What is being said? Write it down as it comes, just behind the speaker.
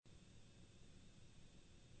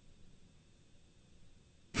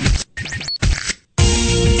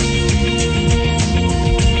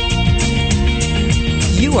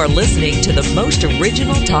are listening to the most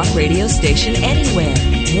original talk radio station anywhere.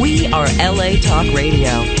 We are LA Talk Radio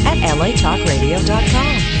at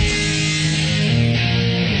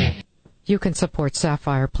latalkradio.com. You can support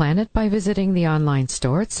Sapphire Planet by visiting the online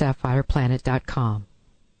store at sapphireplanet.com.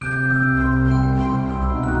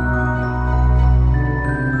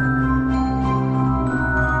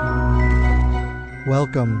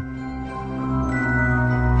 Welcome.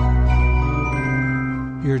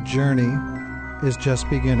 Your journey is just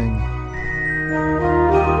beginning.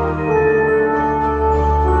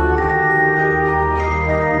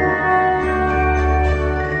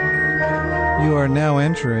 You are now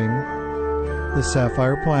entering the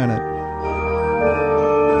Sapphire Planet.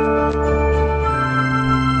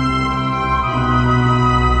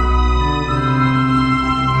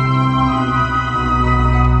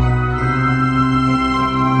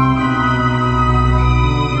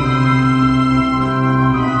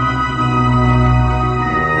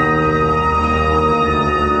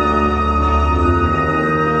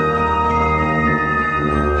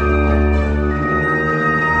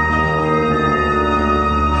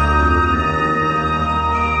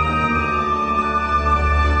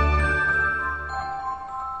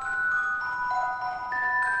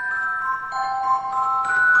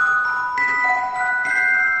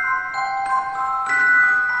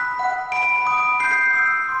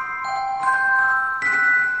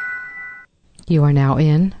 You are now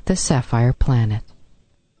in the Sapphire Planet.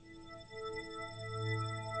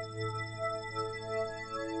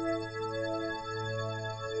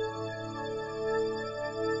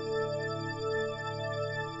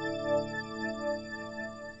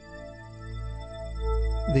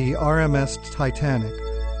 The RMS Titanic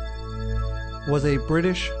was a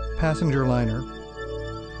British passenger liner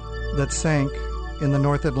that sank in the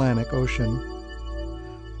North Atlantic Ocean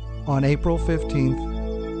on April 15th,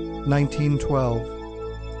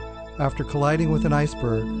 1912, after colliding with an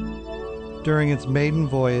iceberg during its maiden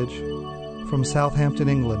voyage from Southampton,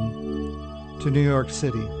 England to New York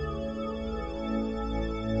City.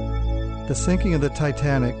 The sinking of the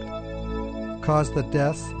Titanic caused the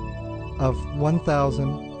deaths of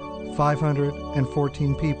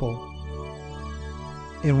 1,514 people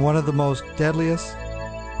in one of the most deadliest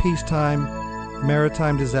peacetime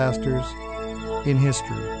maritime disasters in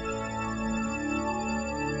history.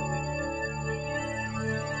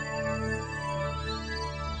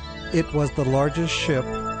 It was the largest ship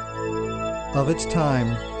of its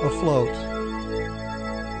time afloat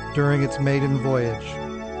during its maiden voyage.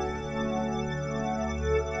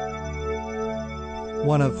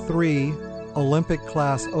 One of 3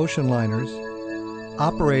 Olympic-class ocean liners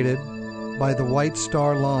operated by the White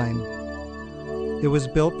Star Line. It was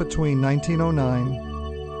built between 1909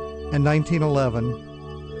 and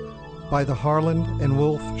 1911 by the Harland and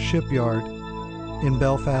Wolff Shipyard in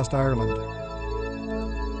Belfast, Ireland.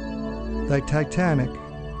 The Titanic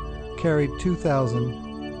carried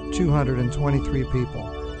 2,223 people.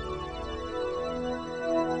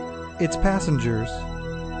 Its passengers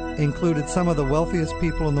included some of the wealthiest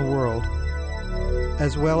people in the world,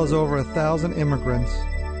 as well as over 1,000 immigrants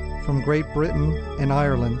from Great Britain and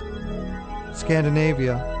Ireland,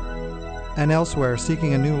 Scandinavia, and elsewhere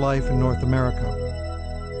seeking a new life in North America.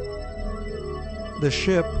 The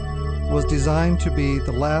ship was designed to be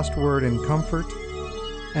the last word in comfort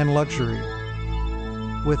and luxury,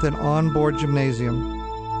 with an onboard gymnasium,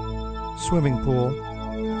 swimming pool,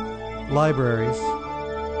 libraries,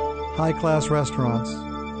 high-class restaurants,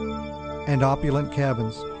 and opulent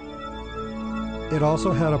cabins. It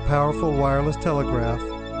also had a powerful wireless telegraph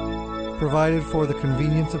provided for the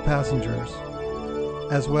convenience of passengers,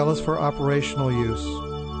 as well as for operational use.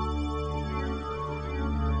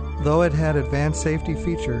 Though it had advanced safety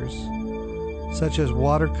features, such as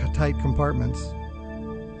watertight compartments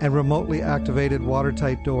and remotely activated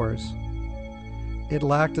watertight doors, it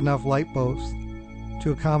lacked enough lifeboats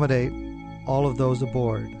to accommodate all of those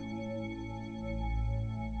aboard.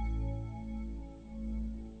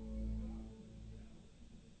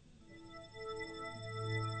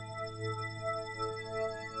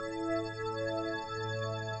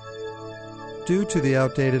 Due to the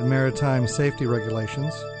outdated maritime safety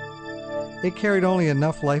regulations, it carried only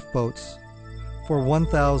enough lifeboats for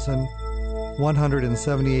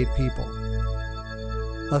 1,178 people,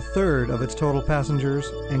 a third of its total passengers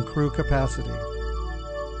and crew capacity.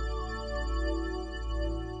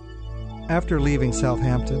 After leaving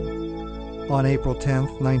Southampton on April 10,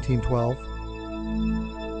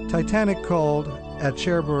 1912, Titanic called at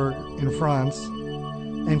Cherbourg in France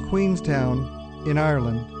and Queenstown in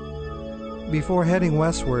Ireland before heading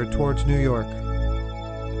westward towards New York.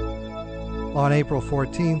 On April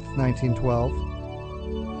 14, 1912,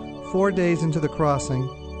 4 days into the crossing,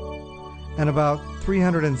 and about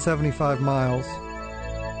 375 miles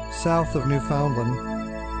south of Newfoundland,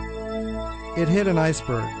 it hit an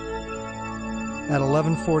iceberg at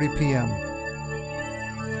 11:40 p.m.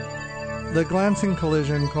 The glancing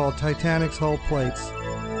collision caused Titanic's hull plates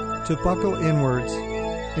to buckle inwards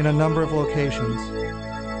in a number of locations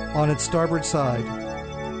on its starboard side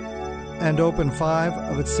and opened 5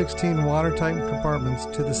 of its 16 watertight compartments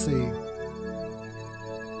to the sea.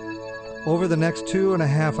 Over the next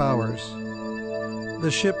 2.5 hours,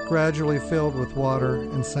 the ship gradually filled with water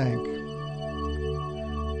and sank.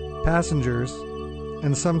 Passengers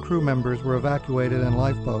and some crew members were evacuated in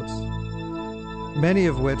lifeboats, many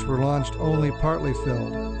of which were launched only partly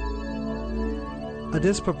filled. A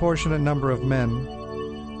disproportionate number of men,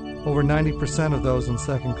 over 90% of those in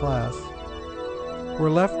second class,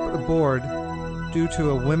 were left aboard due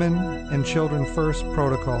to a women and children first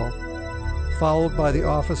protocol, followed by the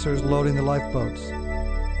officers loading the lifeboats.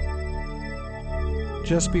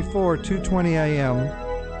 Just before 2:20 a.m.,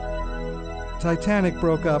 Titanic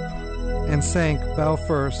broke up and sank bow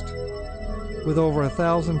first, with over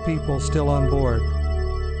 1,000 people still on board.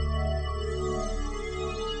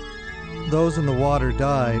 Those in the water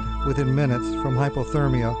died within minutes from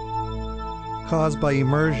hypothermia caused by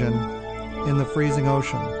immersion in the freezing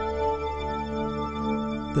ocean.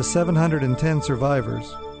 The 710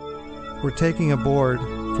 survivors were taken aboard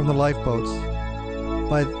from the lifeboats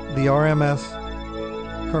by the RMS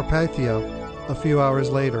Carpathia a few hours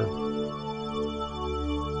later.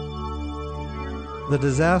 The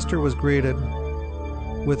disaster was greeted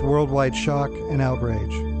with worldwide shock and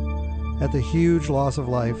outrage at the huge loss of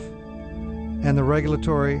life and the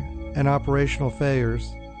regulatory and operational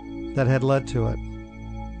failures that had led to it.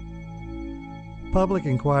 Public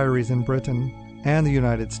inquiries in Britain and the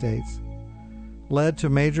United States led to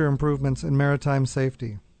major improvements in maritime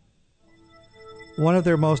safety. One of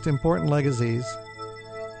their most important legacies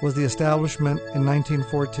was the establishment in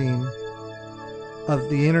 1914 of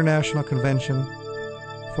the International Convention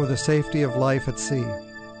for the Safety of Life at Sea,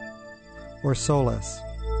 or SOLAS,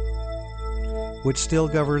 which still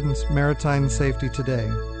governs maritime safety today.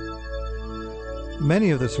 Many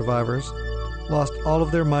of the survivors lost all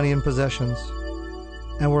of their money and possessions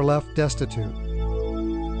and were left destitute.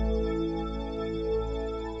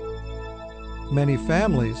 Many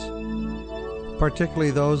families,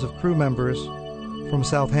 particularly those of crew members from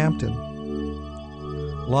Southampton,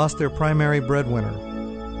 lost their primary breadwinner.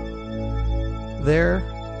 They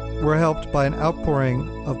were helped by an outpouring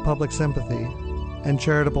of public sympathy and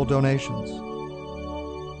charitable donations.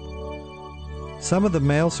 Some of the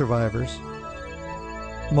male survivors,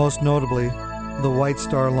 most notably the White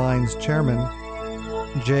Star Line's chairman,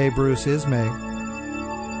 J. Bruce Ismay,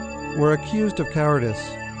 were accused of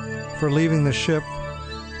cowardice for leaving the ship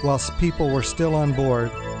whilst people were still on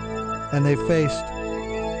board, and they faced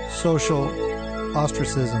social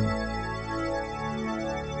ostracism.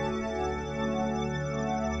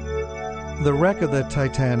 The wreck of the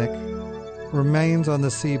Titanic remains on the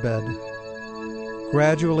seabed,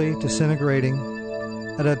 gradually disintegrating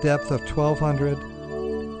at a depth of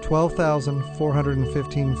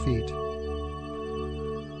 12,415 feet.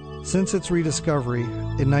 Since its rediscovery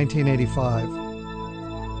in 1985,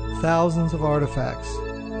 thousands of artifacts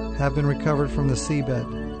have been recovered from the seabed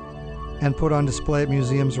and put on display at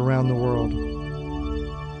museums around the world.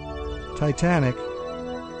 Titanic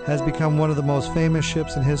has become one of the most famous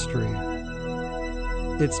ships in history.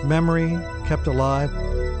 Its memory kept alive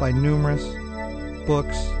by numerous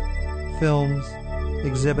books, films,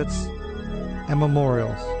 exhibits, and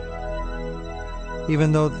memorials.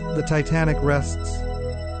 Even though the Titanic rests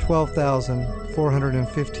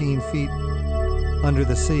 12,415 feet under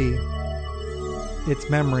the sea, its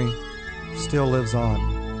memory still lives on.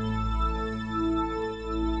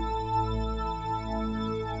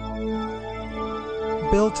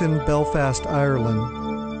 Built in Belfast, Ireland,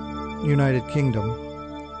 United Kingdom,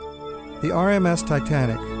 the RMS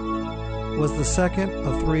Titanic was the second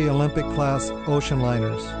of 3 Olympic-class ocean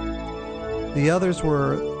liners. The others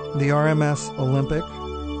were the RMS Olympic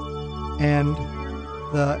and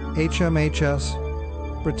the HMHS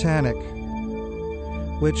Britannic,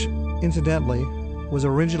 which, incidentally, was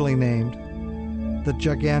originally named the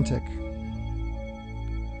Gigantic.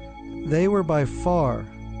 They were by far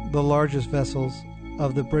the largest vessels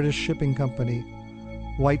of the British shipping company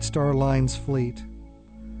White Star Line's fleet,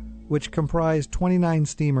 which comprised 29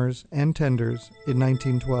 steamers and tenders in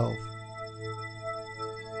 1912.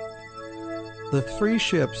 The 3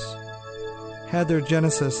 ships had their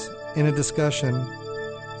genesis in a discussion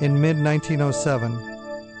in mid-1907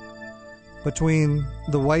 between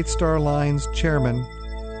the White Star Line's chairman,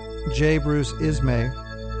 J. Bruce Ismay,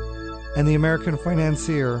 and the American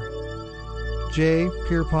financier J.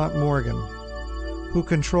 Pierpont Morgan, who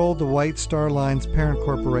controlled the White Star Line's parent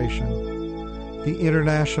corporation, the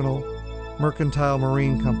International Mercantile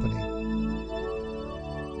Marine Company.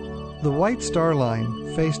 The White Star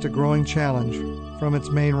Line faced a growing challenge from its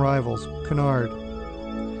main rivals, Cunard,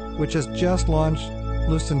 which has just launched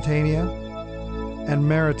Lusitania and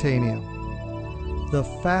Mauretania, the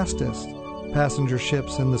fastest passenger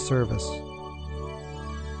ships in the service,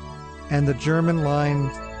 and the German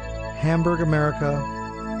lines Hamburg America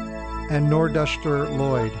and Norddeutscher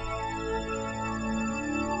Lloyd.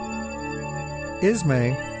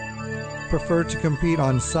 Ismay preferred to compete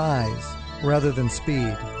on size rather than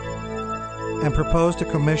speed, and proposed to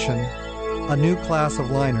commission a new class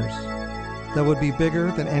of liners that would be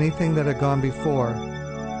bigger than anything that had gone before,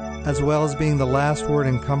 as well as being the last word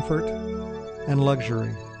in comfort and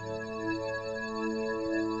luxury.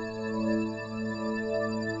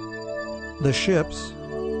 The ships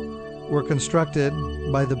were constructed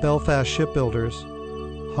by the Belfast shipbuilders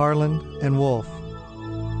Harland and Wolff,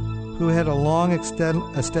 who had a long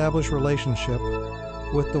established relationship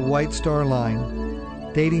with the White Star Line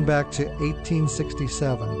dating back to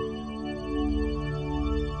 1867.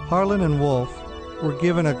 Harland and Wolff were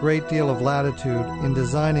given a great deal of latitude in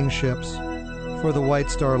designing ships for the White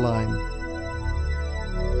Star Line.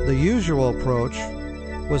 The usual approach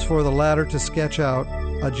was for the latter to sketch out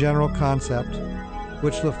a general concept,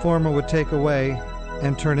 which the former would take away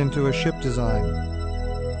and turn into a ship design.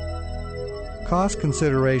 Cost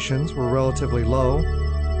considerations were relatively low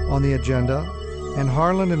on the agenda, and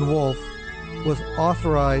Harland and Wolff was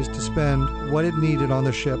authorized to spend what it needed on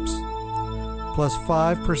the ships, plus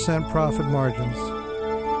 5% profit margins.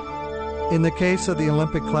 In the case of the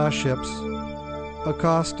Olympic-class ships, a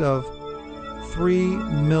cost of $3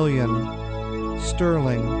 million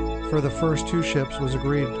sterling for the first two ships was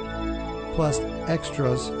agreed, plus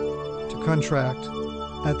extras to contract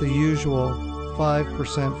at the usual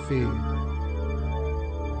 5% fee.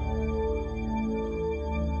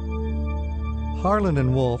 Harland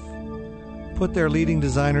and Wolff put their leading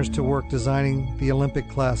designers to work designing the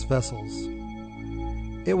Olympic-class vessels.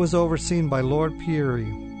 It was overseen by Lord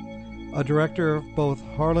Peary, a director of both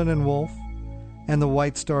Harland and Wolff and the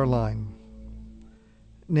White Star Line,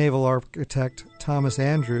 naval architect Thomas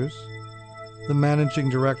Andrews, the managing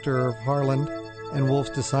director of Harland and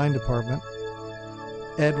Wolff's design department,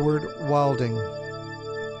 Edward Wilding,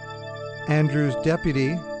 Andrews'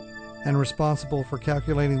 deputy and responsible for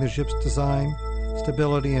calculating the ship's design,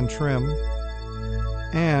 stability, and trim,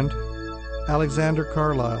 and Alexander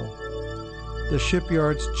Carlisle, the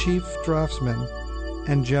shipyard's chief draftsman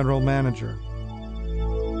and general manager.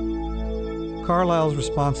 Carlisle's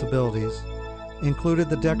responsibilities included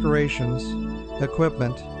the decorations,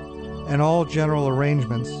 equipment, and all general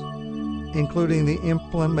arrangements, including the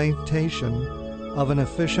implementation of an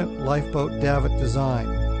efficient lifeboat davit design.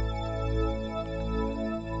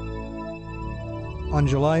 On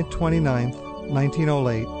July 29,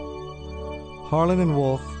 1908, Harland and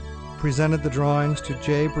Wolff presented the drawings to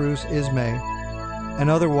J. Bruce Ismay and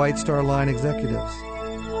other White Star Line executives.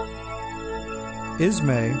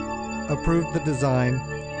 Ismay approved the design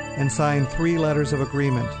and signed 3 letters of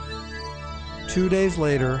agreement. 2 days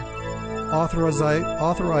later,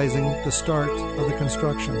 authorizing the start of the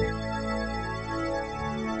construction.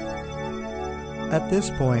 At this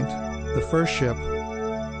point, the first ship,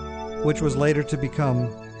 which was later to become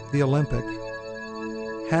the Olympic,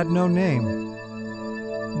 had no name,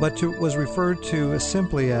 but was referred to as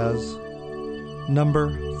simply as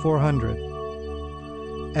Number 400,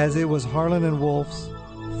 as it was Harland and Wolff's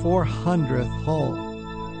 400th hull.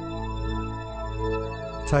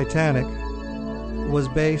 Titanic was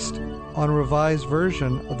based on a revised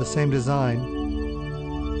version of the same design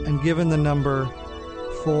and given the number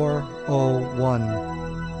 401.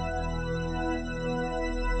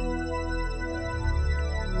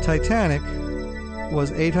 Titanic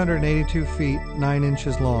was 882 feet 9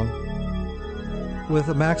 inches long, with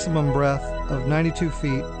a maximum breadth of 92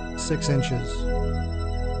 feet 6 inches.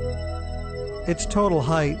 Its total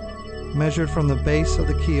height, measured from the base of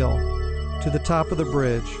the keel to the top of the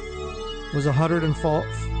bridge, was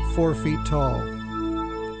 104 feet tall.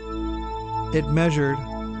 It measured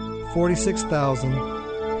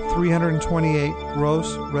 46,328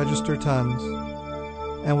 gross register tons,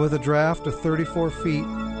 and with a draft of 34 feet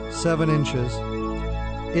 7 inches,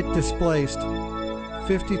 it displaced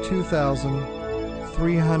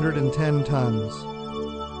 52,310 tons.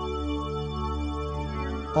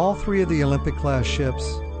 All 3 of the Olympic-class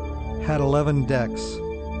ships had 11 decks,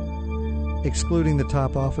 excluding the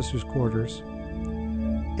top officers' quarters,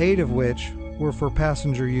 8 of which were for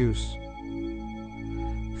passenger use.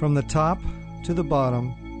 From the top to the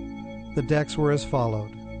bottom, the decks were as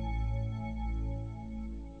followed.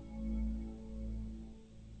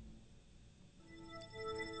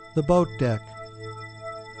 The boat deck,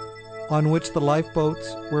 on which the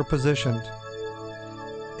lifeboats were positioned.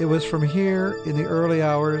 It was from here in the early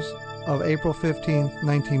hours of April 15,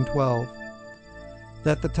 1912,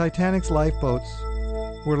 that the Titanic's lifeboats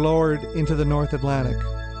were lowered into the North Atlantic.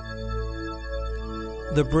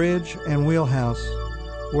 The bridge and wheelhouse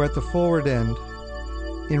were at the forward end,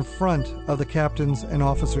 in front of the captain's and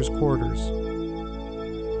officers' quarters.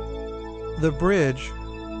 The bridge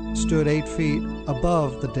stood 8 feet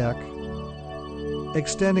above the deck,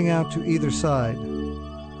 extending out to either side,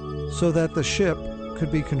 so that the ship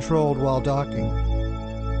could be controlled while docking.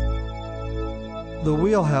 The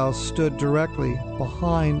wheelhouse stood directly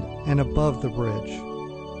behind and above the bridge.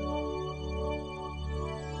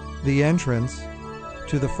 The entrance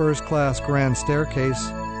to the first-class grand staircase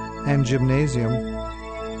and gymnasium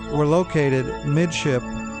were located midship,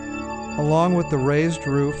 along with the raised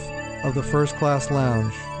roof of the first-class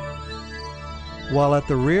lounge, while at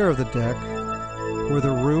the rear of the deck were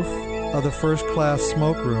the roof of the first-class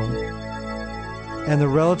smoke room and the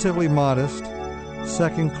relatively modest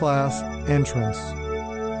second-class entrance.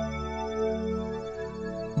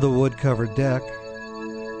 The wood-covered deck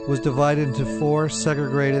was divided into 4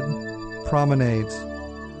 segregated promenades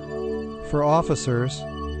for officers,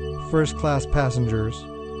 first-class passengers,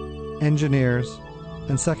 engineers,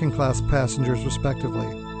 and second-class passengers respectively.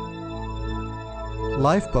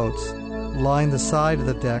 Lifeboats lined the side of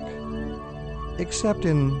the deck, except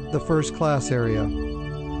in the first-class area,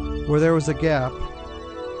 where there was a gap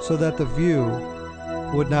so that the view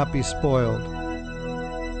would not be spoiled.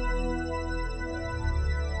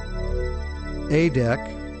 A deck,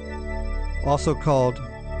 also called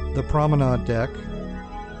the promenade deck,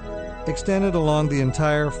 extended along the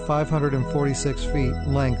entire 546 feet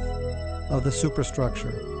length of the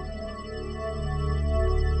superstructure.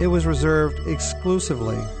 It was reserved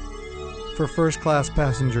exclusively for first-class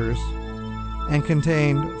passengers and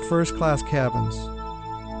contained first-class cabins,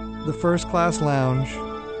 the first-class lounge,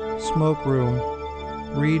 smoke room,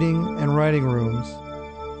 reading and writing rooms,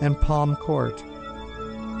 and palm court.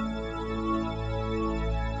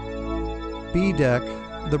 B deck,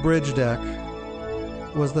 the bridge deck,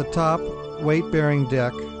 was the top weight-bearing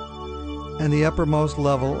deck and the uppermost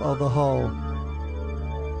level of the hull.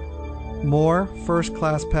 More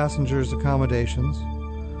first-class passengers' accommodations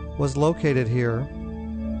was located here,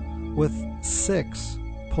 with 6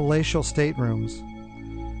 palatial staterooms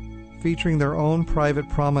featuring their own private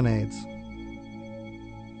promenades.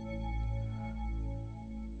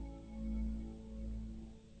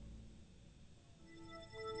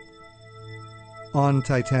 On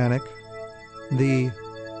Titanic, the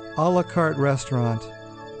a la carte restaurant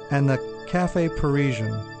and the Café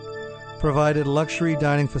Parisien provided luxury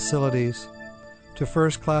dining facilities to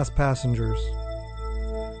first-class passengers.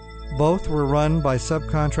 Both were run by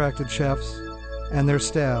subcontracted chefs and their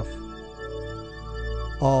staff.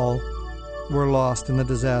 All were lost in the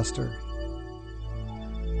disaster.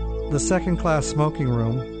 The second-class smoking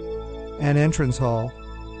room and entrance hall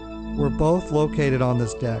were both located on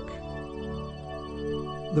this deck.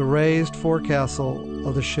 The raised forecastle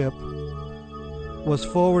of the ship was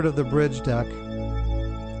forward of the bridge deck,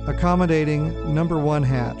 accommodating number 1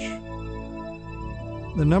 hatch.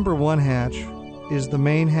 The number 1 hatch is the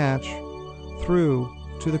main hatch through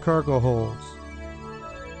to the cargo holds.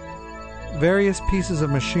 Various pieces of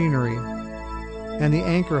machinery and the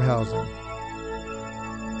anchor housing.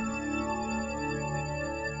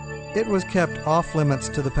 It was kept off limits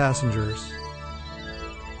to the passengers.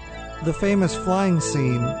 The famous flying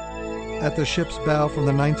scene at the ship's bow from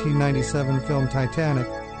the 1997 film Titanic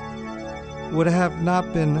would have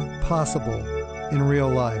not been possible in real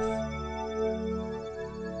life.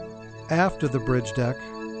 After the bridge deck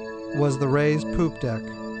was the raised poop deck,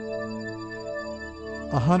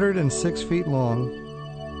 106 feet long,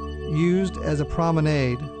 used as a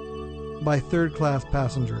promenade by third-class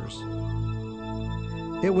passengers.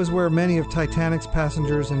 It was where many of Titanic's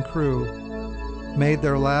passengers and crew made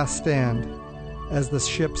their last stand as the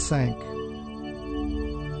ship sank.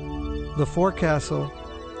 The forecastle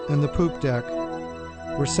and the poop deck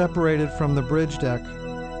were separated from the bridge deck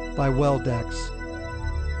by well decks.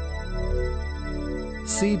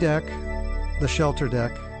 C deck, the shelter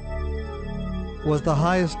deck, was the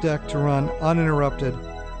highest deck to run uninterrupted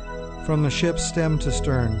from the ship's stem to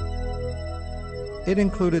stern. It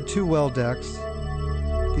included 2 well decks.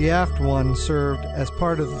 The aft one served as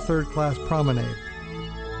part of the third-class promenade.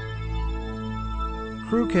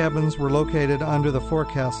 crew cabins were located under the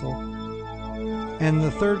forecastle, and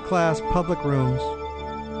the third-class public rooms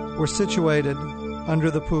were situated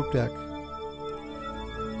under the poop deck.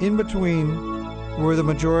 In between were the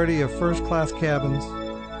majority of first-class cabins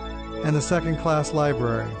and the second-class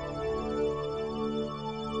library.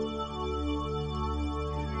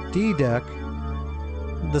 D deck,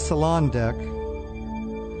 the salon deck,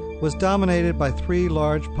 was dominated by 3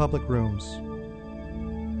 large public rooms: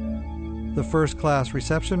 the first-class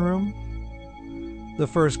reception room, the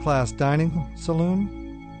first-class dining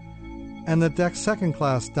saloon, and the deck's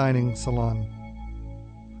second-class dining salon.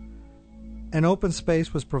 An open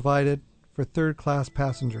space was provided for third-class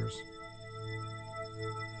passengers.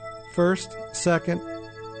 First, second,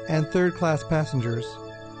 and third-class passengers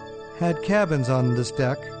had cabins on this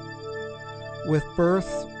deck with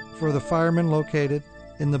berths for the firemen located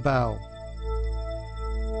in the bow.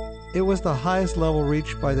 It was the highest level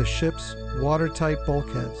reached by the ship's watertight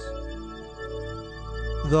bulkheads,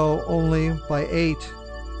 though only by 8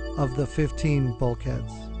 of the 15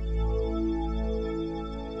 bulkheads.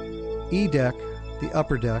 E deck, the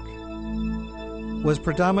upper deck, was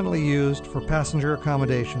predominantly used for passenger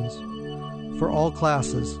accommodations for all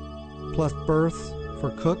classes, plus berths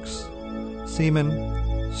for cooks,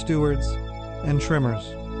 seamen, stewards, and trimmers.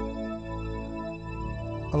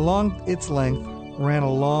 Along its length ran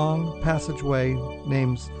a long passageway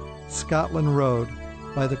named Scotland Road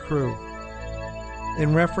by the crew,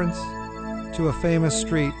 in reference to a famous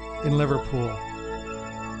street in Liverpool.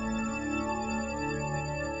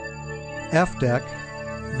 F deck,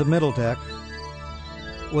 the middle deck,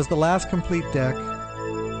 was the last complete deck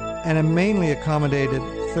and it mainly accommodated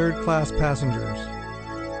third-class passengers.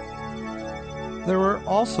 There were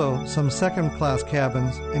also some second-class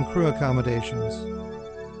cabins and crew accommodations.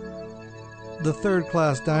 The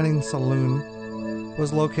third-class dining saloon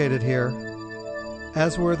was located here,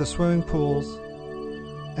 as were the swimming pools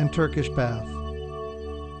and Turkish bath.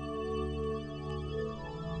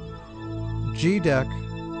 G deck,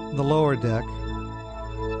 the lower deck,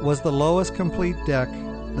 was the lowest complete deck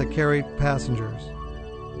that carried passengers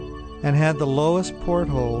and had the lowest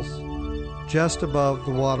portholes just above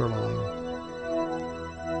the waterline.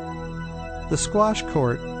 The squash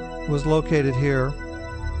court was located here,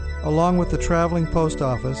 along with the traveling post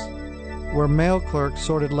office, where mail clerks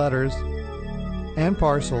sorted letters and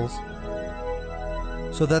parcels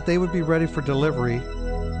so that they would be ready for delivery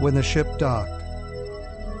when the ship docked.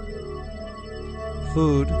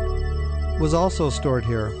 Food was also stored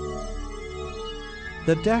here.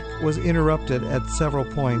 The deck was interrupted at several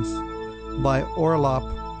points by orlop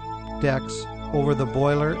decks over the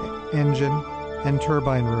boiler, engine, and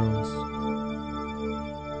turbine rooms.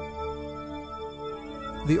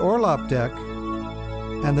 The orlop deck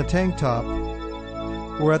and the tank top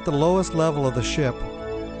were at the lowest level of the ship,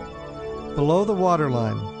 below the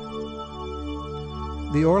waterline.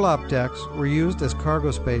 The orlop decks were used as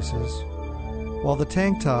cargo spaces, while the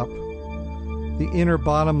tank top, the inner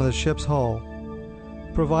bottom of the ship's hull,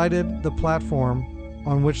 provided the platform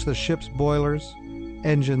on which the ship's boilers,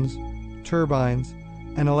 engines, turbines,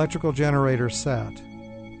 and electrical generators sat.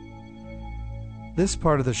 This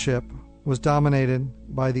part of the ship was dominated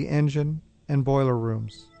by the engine and boiler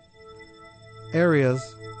rooms,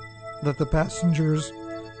 areas that the passengers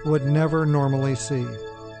would never normally see.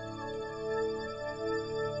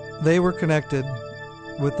 They were connected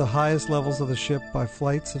with the highest levels of the ship by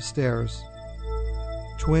flights of stairs.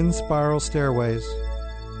 Twin spiral stairways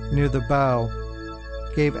near the bow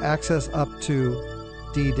gave access up to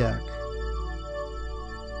D deck.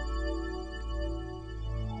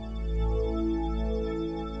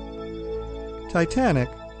 Titanic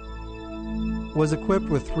was equipped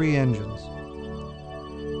with 3 engines,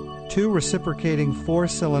 2 reciprocating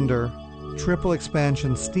 4-cylinder triple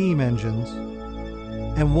expansion steam engines,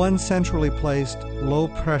 and 1 centrally placed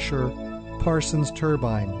low-pressure Parsons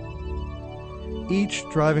turbine, each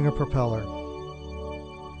driving a propeller.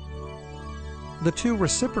 The 2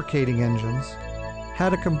 reciprocating engines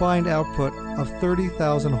had a combined output of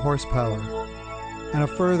 30,000 horsepower, and a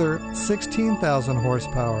further 16,000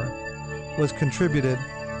 horsepower was contributed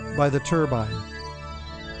by the turbine.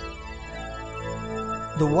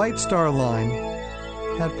 The White Star Line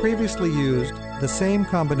had previously used the same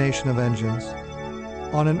combination of engines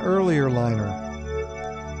on an earlier liner,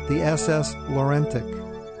 the SS Laurentic,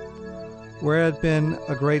 where it had been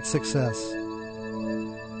a great success.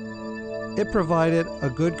 It provided a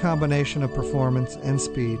good combination of performance and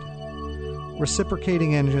speed.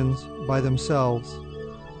 Reciprocating engines by themselves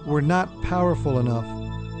were not powerful enough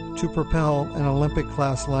to propel an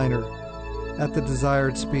Olympic-class liner at the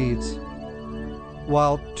desired speeds,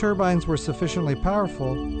 while turbines were sufficiently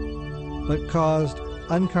powerful, but caused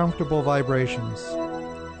uncomfortable vibrations,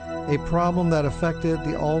 a problem that affected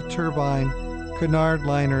the all-turbine Cunard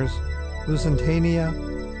liners Lusitania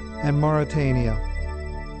and Mauretania.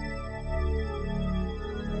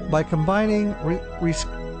 By combining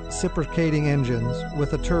reciprocating engines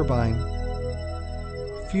with a turbine,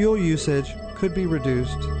 fuel usage could be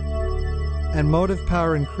reduced and motive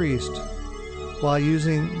power increased while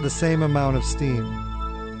using the same amount of steam.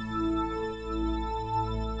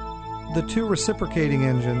 The two reciprocating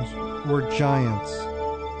engines were giants,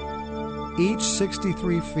 each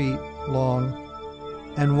 63 feet long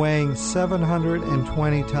and weighing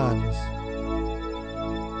 720 tons.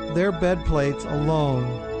 Their bed plates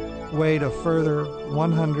alone weighed a further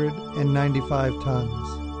 195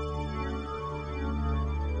 tons.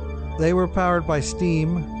 They were powered by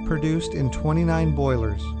steam produced in 29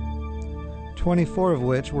 boilers, 24 of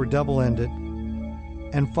which were double-ended,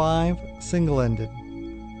 and 5 single-ended,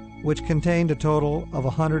 which contained a total of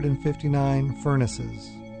 159 furnaces.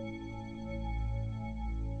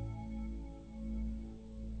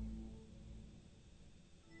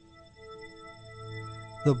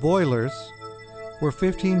 The boilers were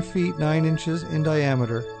 15 feet 9 inches in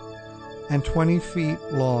diameter and 20 feet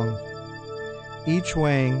long, each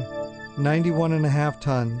weighing 91.5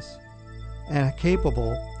 tons and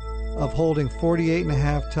capable of holding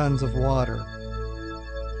 48.5 tons of water.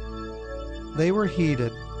 They were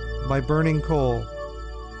heated by burning coal,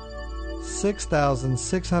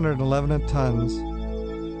 6,611 tons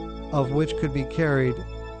of which could be carried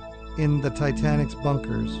in the Titanic's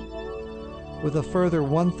bunkers, with a further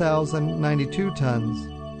 1,092 tons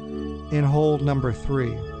in hold number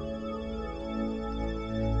 3.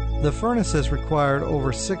 The furnaces required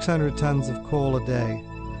over 600 tons of coal a day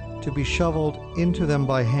to be shoveled into them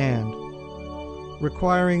by hand,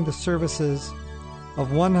 requiring the services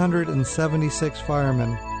of 176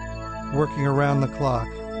 firemen working around the clock.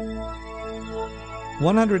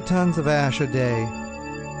 100 tons of ash a day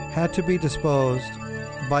had to be disposed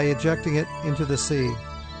by ejecting it into the sea.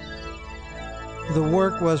 The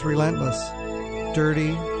work was relentless,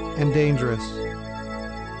 dirty, and dangerous,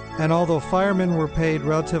 and although firemen were paid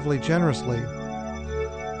relatively generously,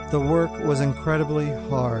 the work was incredibly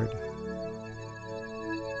hard.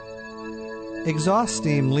 Exhaust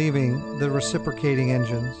steam leaving the reciprocating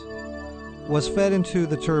engines was fed into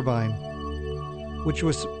the turbine, which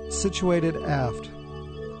was situated aft.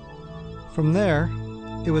 From there,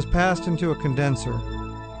 it was passed into a condenser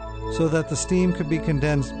so that the steam could be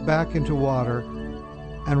condensed back into water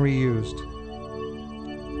and reused.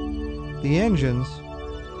 The engines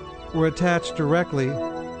were attached directly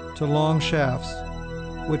to long shafts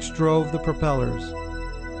which drove the propellers.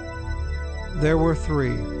 There were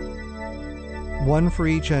 3, one for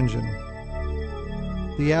each engine.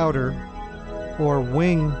 The outer, or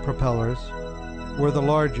wing propellers, were the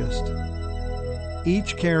largest,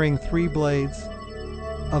 each carrying 3 blades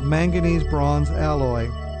of manganese bronze alloy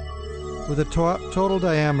with a total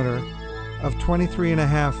diameter of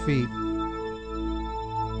 23.5 feet.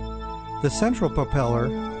 The central propeller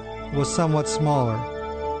was somewhat smaller,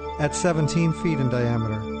 at 17 feet in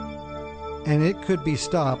diameter, and it could be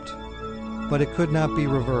stopped, but it could not be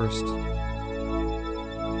reversed.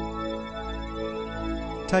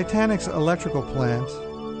 Titanic's electrical plant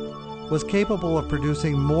was capable of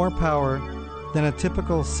producing more power than a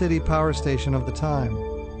typical city power station of the time.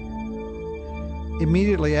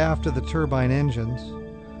 Immediately after the turbine engines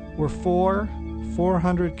were 4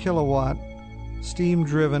 400-kilowatt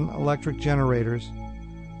steam-driven electric generators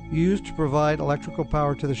used to provide electrical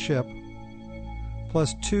power to the ship,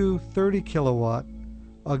 plus 2 30-kilowatt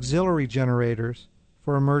auxiliary generators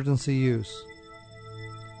for emergency use.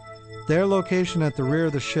 Their location at the rear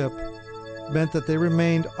of the ship meant that they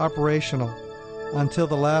remained operational until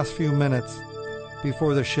the last few minutes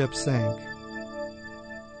before the ship sank.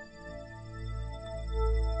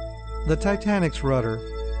 The Titanic's rudder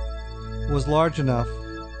was large enough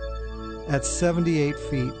at 78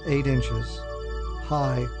 feet 8 inches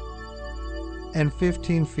high and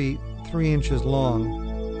 15 feet 3 inches long,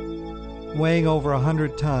 weighing over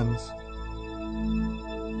 100 tons,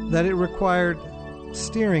 that it required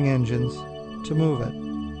steering engines to move it.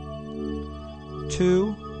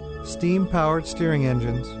 2 steam-powered steering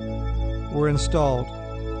engines were installed,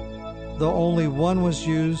 though only one was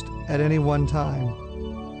used at any one time,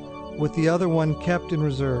 with the other one kept in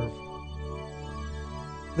reserve.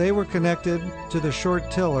 They were connected to the short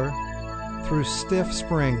tiller through stiff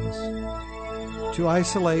springs to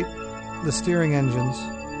isolate the steering engines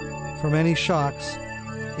from any shocks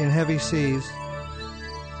in heavy seas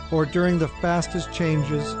or during the fastest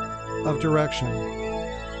changes of direction.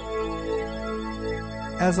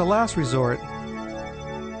 As a last resort,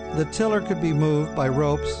 the tiller could be moved by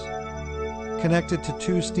ropes connected to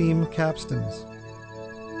 2 steam capstans.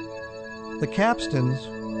 The capstans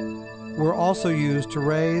were also used to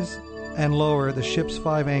raise and lower the ship's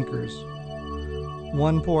 5 anchors,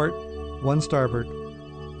 1 port, 1 starboard,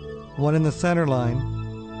 1 in the center line,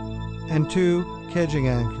 and 2 kedging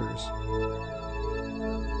anchors.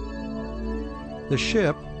 The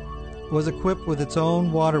ship was equipped with its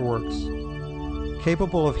own waterworks,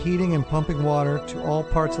 capable of heating and pumping water to all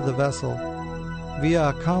parts of the vessel via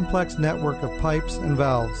a complex network of pipes and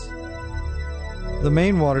valves. The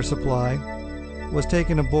main water supply was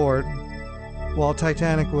taken aboard while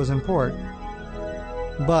Titanic was in port,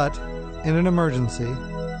 but in an emergency,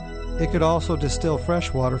 it could also distill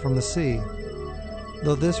fresh water from the sea,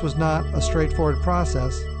 though this was not a straightforward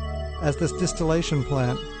process, as this distillation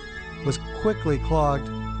plant was quickly clogged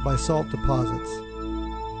by salt deposits.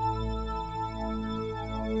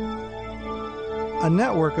 A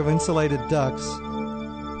network of insulated ducts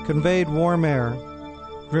conveyed warm air,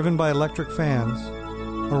 driven by electric fans,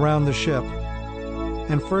 around the ship,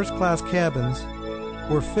 and first-class cabins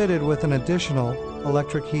were fitted with an additional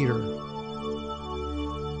electric heater.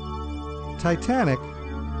 Titanic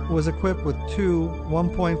was equipped with 2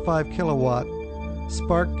 1.5-kilowatt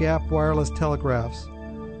spark gap wireless telegraphs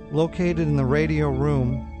located in the radio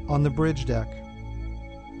room on the bridge deck.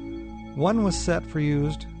 One was set for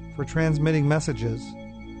use for transmitting messages,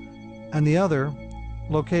 and the other,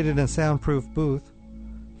 located in a soundproof booth,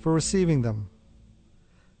 for receiving them.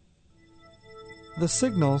 The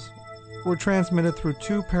signals were transmitted through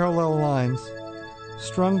 2 parallel lines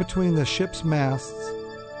strung between the ship's masts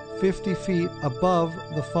 50 feet above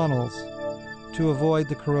the funnels to avoid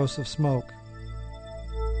the corrosive smoke.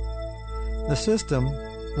 The system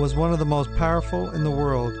was one of the most powerful in the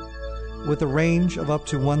world, with a range of up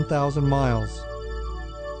to 1,000 miles.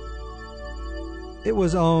 It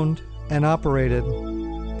was owned and operated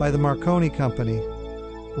by the Marconi Company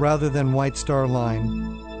rather than White Star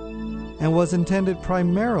Line, and was intended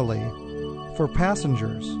primarily for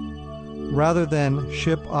passengers rather than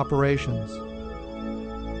ship operations.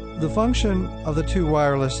 The function of the 2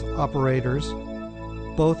 wireless operators,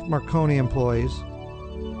 both Marconi employees,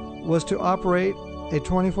 was to operate a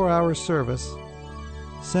 24-hour service,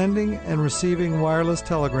 sending and receiving wireless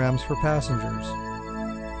telegrams for passengers.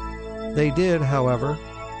 They did, however,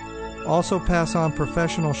 also pass on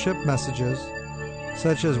professional ship messages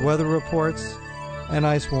such as weather reports and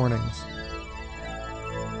ice warnings.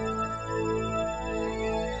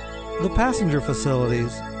 The passenger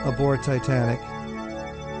facilities aboard Titanic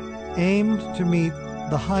aimed to meet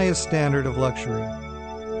the highest standard of luxury.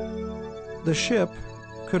 The ship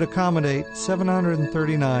could accommodate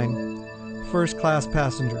 739 first-class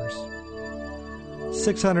passengers,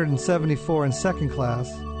 674 in second class,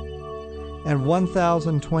 and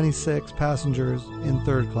 1,026 passengers in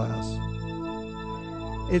third class.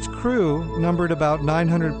 Its crew numbered about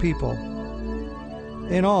 900 people.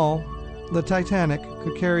 In all, the Titanic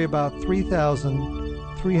could carry about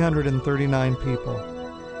 3,339 people,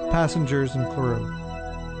 passengers and crew.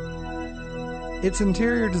 Its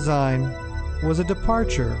interior design was a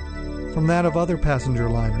departure from that of other passenger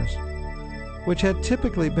liners, which had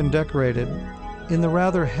typically been decorated in the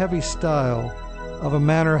rather heavy style of a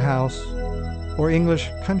manor house or English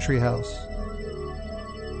country house.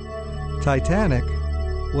 Titanic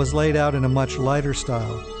was laid out in a much lighter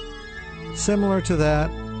style, similar to that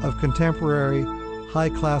of contemporary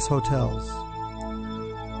high-class hotels.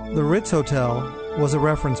 The Ritz Hotel was a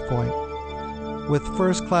reference point, with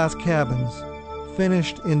first-class cabins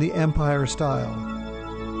finished in the Empire style.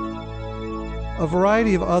 A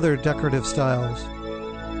variety of other decorative styles,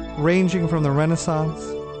 ranging from the Renaissance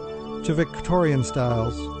to Victorian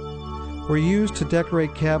styles, were used to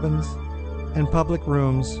decorate cabins and public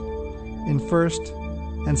rooms in first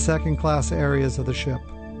and second class areas of the ship.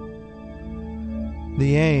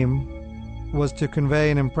 The aim was to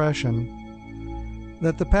convey an impression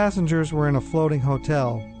that the passengers were in a floating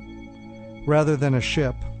hotel rather than a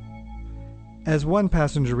ship. As one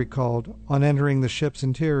passenger recalled on entering the ship's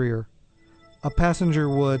interior, a passenger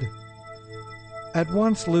would at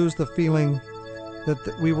once lose the feeling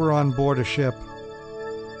that we were on board a ship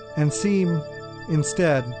and seem,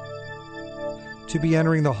 instead, to be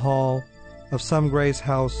entering the hall of some Grace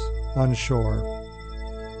house on shore.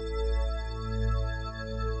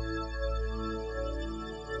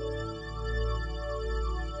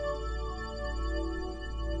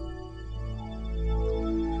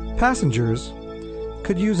 Passengers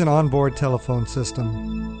could use an onboard telephone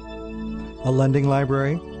system, a lending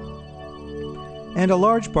library, and a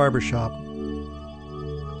large barber shop.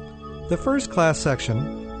 The first class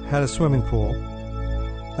section had a swimming pool,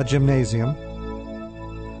 a gymnasium,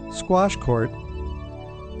 squash court,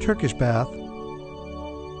 Turkish bath,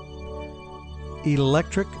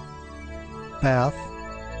 electric bath,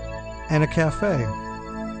 and a cafe.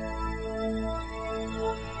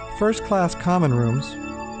 First class common rooms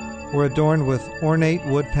were adorned with ornate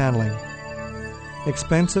wood paneling,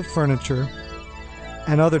 expensive furniture,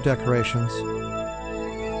 and other decorations,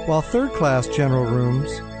 while third class general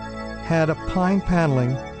rooms had a pine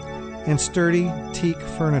paneling and sturdy teak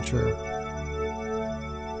furniture.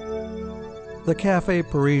 The Café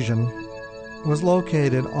Parisian was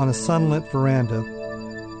located on a sunlit veranda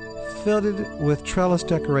fitted with trellis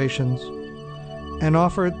decorations and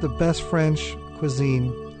offered the best French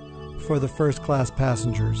cuisine for the first-class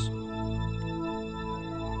passengers.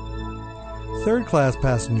 Third-class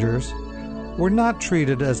passengers were not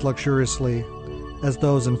treated as luxuriously as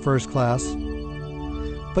those in first class,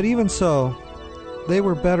 but even so, they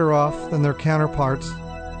were better off than their counterparts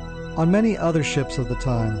on many other ships of the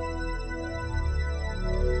time.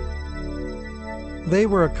 They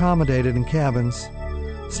were accommodated in cabins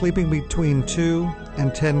sleeping between 2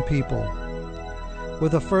 and 10 people,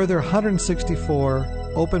 with a further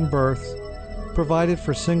 164 open berths provided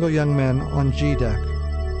for single young men on G deck.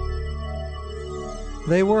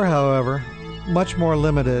 They were, however, much more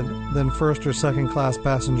limited than first or second class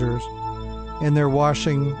passengers in their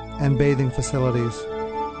washing and bathing facilities.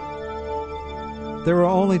 There were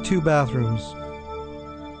only 2 bathrooms,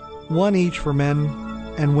 one each for men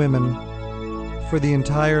and women for the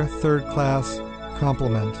entire third class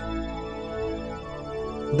complement.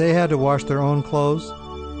 They had to wash their own clothes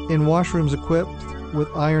in washrooms equipped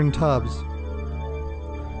with iron tubs,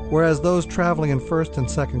 whereas those traveling in first and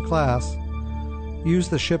second class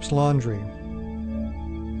used the ship's laundry.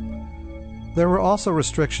 There were also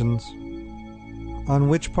restrictions on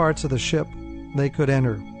which parts of the ship they could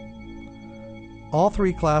enter. All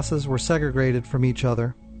 3 classes were segregated from each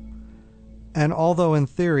other, and although in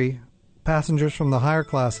theory passengers from the higher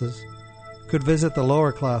classes could visit the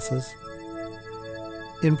lower classes,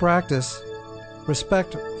 in practice,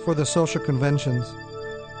 respect for the social conventions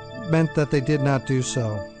meant that they did not do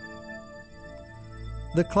so.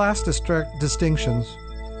 The class distinctions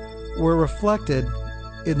were reflected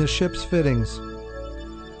in the ship's fittings.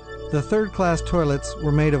 The third-class toilets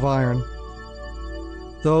were made of iron.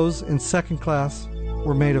 Those in second class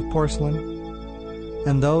were made of porcelain,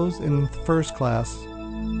 and those in first class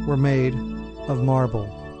were made of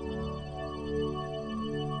marble.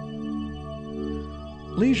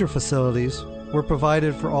 Leisure facilities were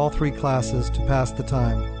provided for all 3 classes to pass the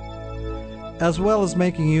time, as well as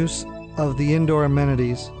making use of the indoor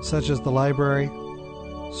amenities such as the library,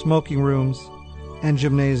 smoking rooms, and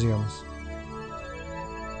gymnasiums.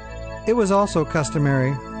 It was also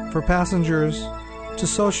customary for passengers to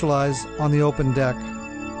socialize on the open deck,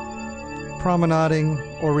 promenading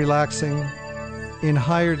or relaxing in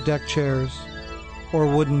hired deck chairs or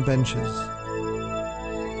wooden benches.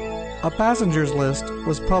 A passenger's list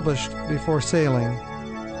was published before sailing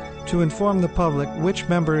to inform the public which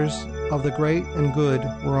members of the great and good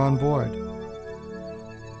were on board.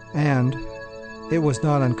 And it was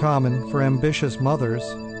not uncommon for ambitious mothers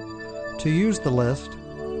to use the list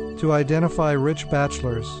to identify rich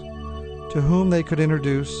bachelors to whom they could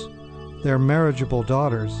introduce their marriageable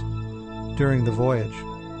daughters during the voyage.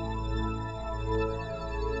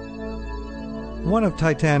 One of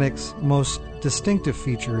Titanic's most distinctive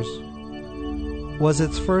features was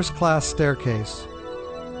its first-class staircase,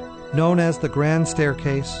 known as the Grand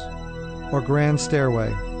Staircase or Grand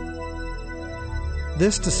Stairway.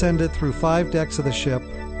 This descended through 5 decks of the ship,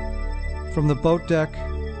 from the boat deck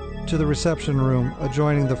to the reception room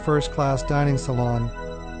adjoining the first-class dining salon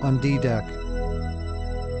on D deck.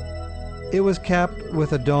 It was capped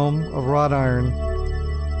with a dome of wrought iron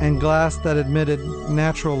and glass that admitted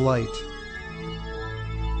natural light.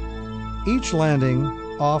 Each landing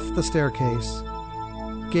off the staircase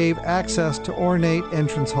gave access to ornate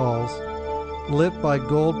entrance halls lit by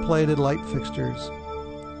gold-plated light fixtures.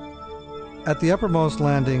 At the uppermost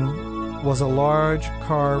landing was a large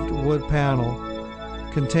carved wood panel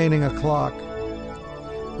containing a clock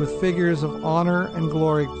with figures of honor and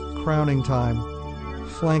glory crowning time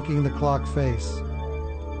flanking the clock face.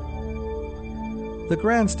 The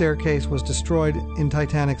Grand Staircase was destroyed in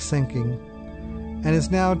Titanic's sinking and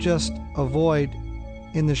is now just a void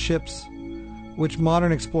in the ships which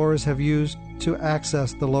modern explorers have used to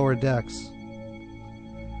access the lower decks.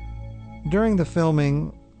 During the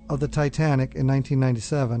filming of the Titanic in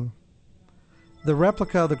 1997, The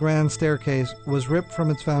replica of the grand staircase was ripped from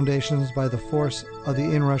its foundations by the force of the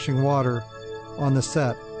inrushing water on the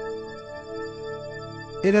set.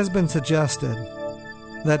 It has been suggested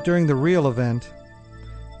that during the real event,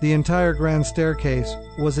 the entire grand staircase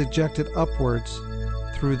was ejected upwards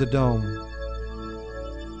through the dome.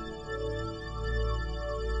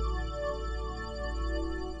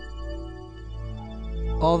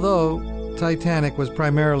 Although Titanic was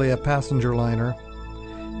primarily a passenger liner,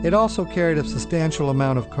 it also carried a substantial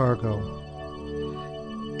amount of cargo.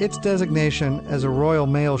 Its designation as a Royal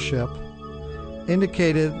Mail ship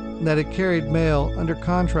indicated that it carried mail under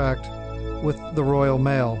contract with the Royal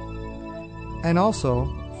Mail, and also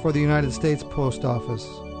for the United States Post Office.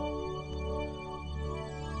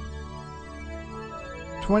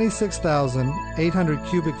 26,800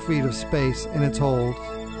 cubic feet of space in its hold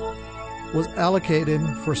was allocated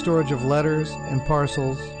for storage of letters and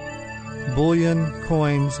parcels, bullion,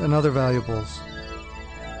 coins, and other valuables.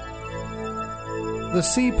 The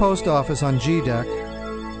Sea Post Office on G Deck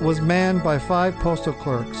was manned by 5 postal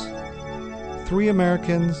clerks, 3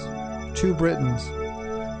 Americans, 2 Britons,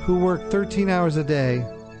 who worked 13 hours a day,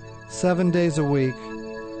 7 days a week,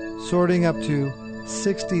 sorting up to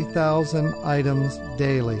 60,000 items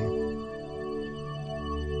daily.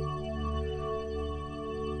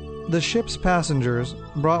 The ship's passengers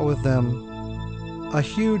brought with them a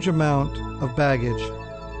huge amount of baggage.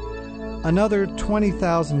 Another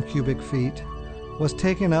 20,000 cubic feet was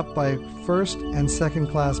taken up by first and second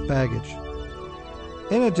class baggage.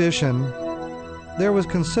 In addition, there was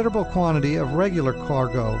considerable quantity of regular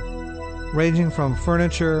cargo, ranging from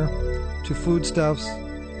furniture to foodstuffs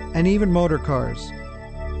and even motor cars.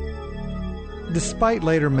 Despite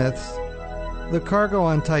later myths, the cargo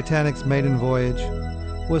on Titanic's maiden voyage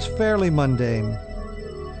was fairly mundane.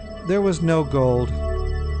 There was no gold,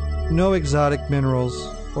 no exotic minerals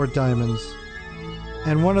or diamonds,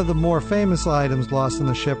 and one of the more famous items lost in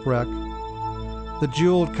the shipwreck, the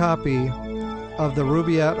jeweled copy of the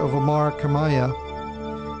Rubaiyat of Omar Khayyam,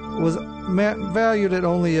 was valued at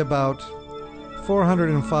only about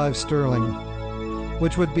 405 sterling,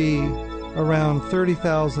 which would be around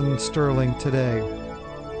 30,000 sterling today.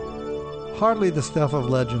 Hardly the stuff of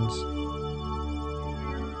legends.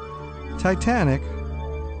 Titanic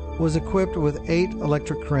was equipped with 8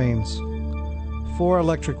 electric cranes, 4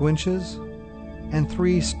 electric winches, and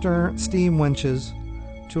 3 steam winches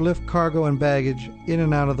to lift cargo and baggage in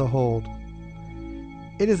and out of the hold.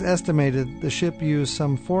 It is estimated the ship used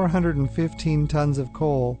some 415 tons of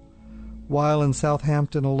coal while in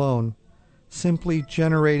Southampton alone, simply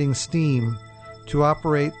generating steam to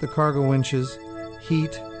operate the cargo winches,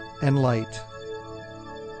 heat, and light.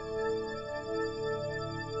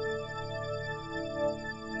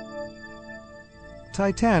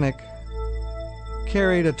 Titanic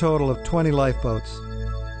carried a total of 20 lifeboats,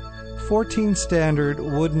 14 standard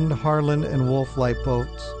wooden Harland and Wolff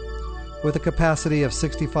lifeboats with a capacity of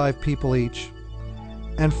 65 people each,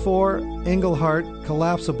 and 4 Engelhart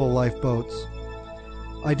collapsible lifeboats,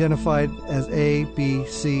 identified as A, B,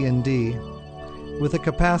 C, and D, with a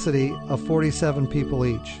capacity of 47 people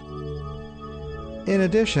each. In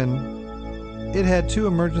addition, it had 2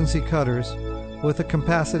 emergency cutters with a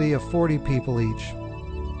capacity of 40 people each.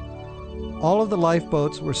 All of the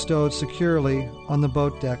lifeboats were stowed securely on the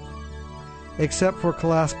boat deck, except for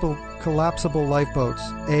collapsible lifeboats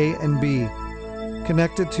A and B,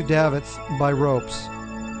 connected to davits by ropes.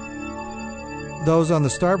 Those on the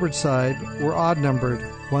starboard side were odd-numbered,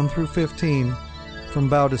 1 through 15, from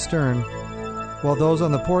bow to stern, while those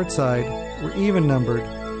on the port side were even-numbered,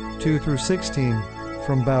 2 through 16,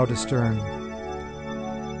 from bow to stern.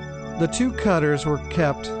 The 2 cutters were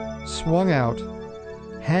kept swung out,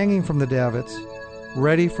 hanging from the davits,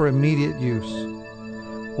 ready for immediate use,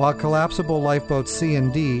 while collapsible lifeboats C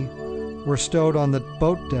and D were stowed on the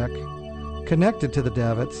boat deck, connected to the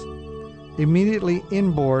davits, immediately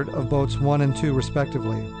inboard of boats 1 and 2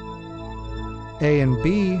 respectively. A and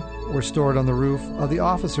B were stored on the roof of the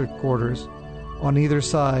officer quarters on either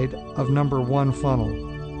side of number 1 funnel.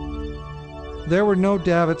 There were no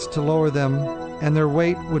davits to lower them, and their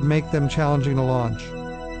weight would make them challenging to launch.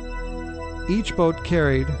 Each boat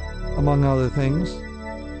carried, among other things,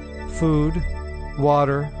 food,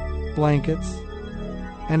 water, blankets,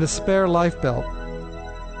 and a spare lifebelt.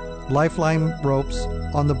 Lifeline ropes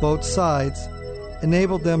on the boat's sides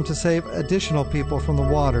enabled them to save additional people from the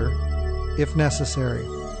water, if necessary.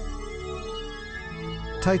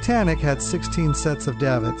 Titanic had 16 sets of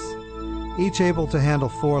davits, each able to handle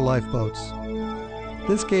 4 lifeboats.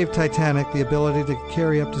 This gave Titanic the ability to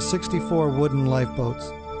carry up to 64 wooden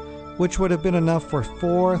lifeboats, which would have been enough for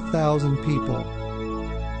 4,000 people.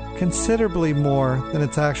 considerably more than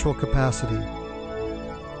its actual capacity.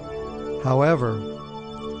 However,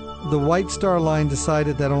 the White Star Line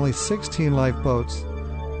decided that only 16 lifeboats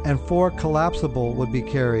and 4 collapsible would be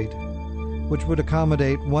carried, which would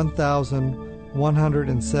accommodate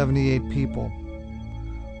 1,178 people,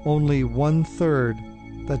 only 1/3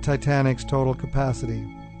 the Titanic's total capacity.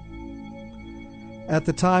 At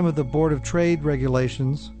the time of the Board of Trade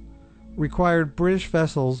regulations, required British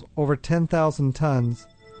vessels over 10,000 tons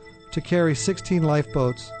to carry 16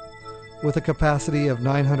 lifeboats with a capacity of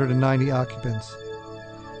 990 occupants.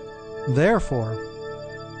 Therefore,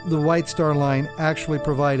 the White Star Line actually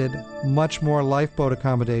provided much more lifeboat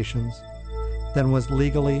accommodations than was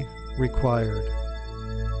legally required.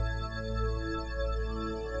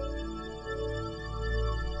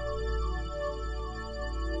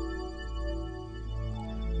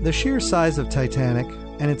 The sheer size of Titanic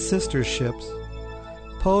and its sister ships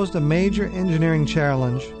posed a major engineering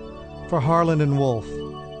challenge for Harland and Wolff.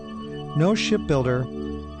 No shipbuilder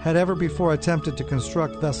had ever before attempted to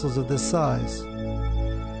construct vessels of this size.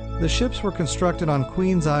 The ships were constructed on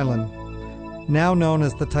Queen's Island, now known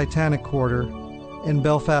as the Titanic Quarter, in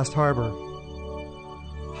Belfast Harbor.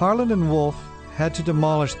 Harland and Wolff had to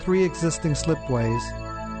demolish 3 existing slipways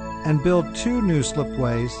and build 2 new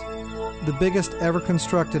slipways, the biggest ever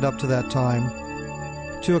constructed up to that time,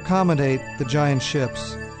 to accommodate the giant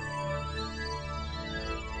ships.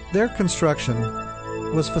 Their construction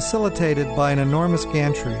was facilitated by an enormous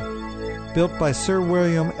gantry built by Sir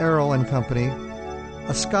William Errol and Company,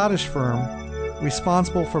 a Scottish firm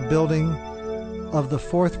responsible for building of the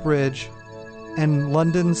Forth Bridge and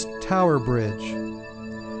London's Tower Bridge.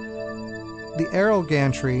 The Errol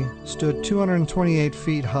gantry stood 228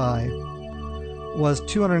 feet high, was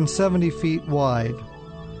 270 feet wide,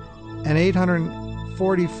 and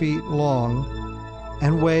 840 feet long,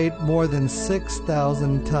 and weighed more than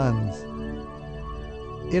 6,000 tons.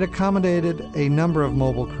 It accommodated a number of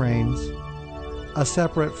mobile cranes. A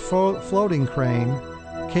separate floating crane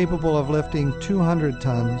capable of lifting 200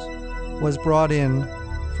 tons was brought in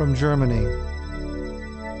from Germany.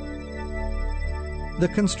 The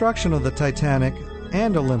construction of the Titanic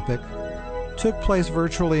and Olympic took place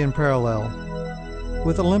virtually in parallel,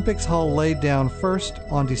 with Olympic's hull laid down first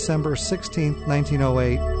on December 16,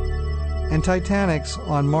 1908, and Titanic's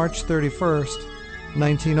on March 31,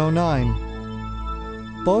 1909.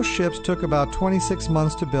 Both ships took about 26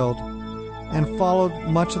 months to build and followed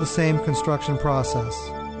much of the same construction process.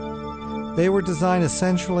 They were designed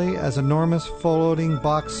essentially as enormous floating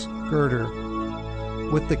box girder,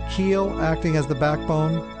 with the keel acting as the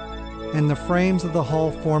backbone and the frames of the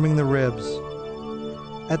hull forming the ribs.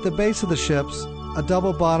 At the base of the ships, a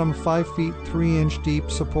double-bottom 5 feet 3 inch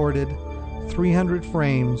deep supported 300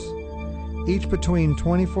 frames, each between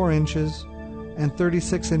 24 inches and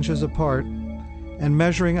 36 inches apart, and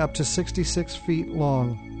measuring up to 66 feet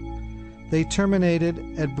long. They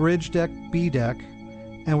terminated at bridge deck B deck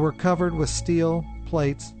and were covered with steel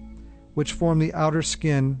plates which form the outer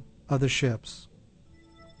skin of the ships.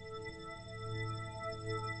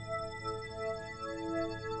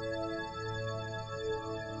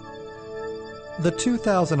 The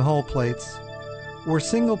 2,000 hull plates were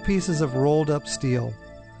single pieces of rolled-up steel,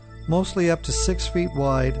 mostly up to 6 feet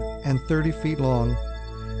wide and 30 feet long,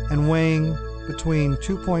 and weighing between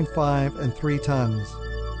 2.5 and 3 tons.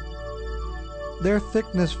 Their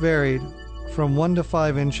thickness varied from 1 to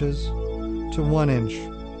 5 inches to 1 inch.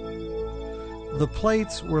 The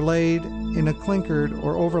plates were laid in a clinkered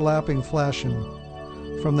or overlapping fashion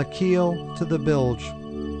from the keel to the bilge.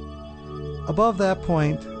 Above that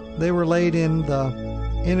point, they were laid in the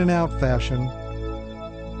in and out fashion,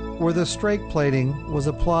 where the strake plating was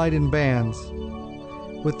applied in bands,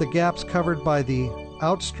 with the gaps covered by the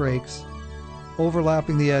out strakes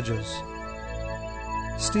overlapping the edges.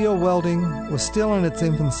 Steel welding was still in its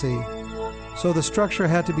infancy, so the structure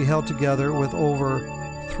had to be held together with over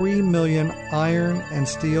 3 million iron and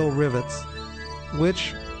steel rivets,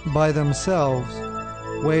 which by themselves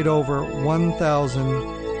weighed over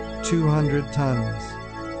 1,200 tons.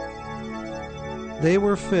 They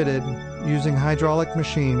were fitted using hydraulic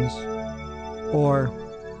machines or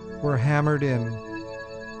were hammered in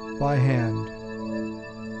by hand.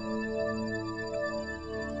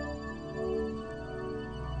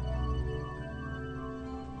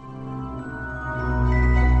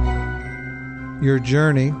 Your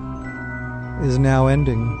journey is now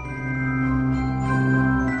ending.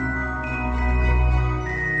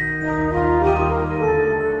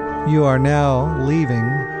 You are now leaving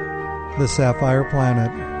the Sapphire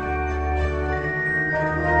Planet.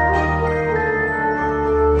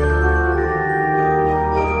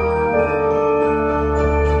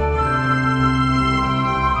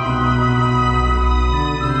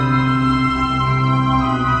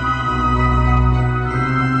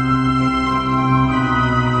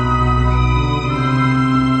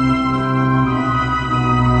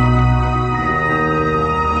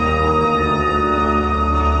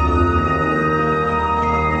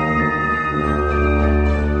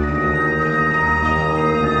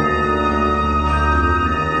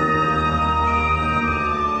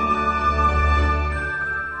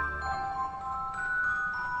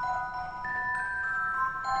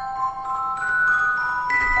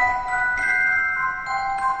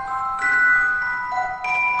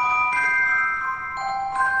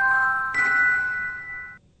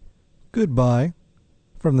 Goodbye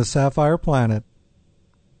from the Sapphire Planet.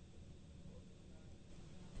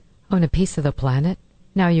 Own a piece of the planet?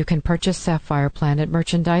 Now you can purchase Sapphire Planet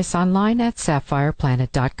merchandise online at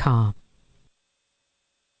sapphireplanet.com.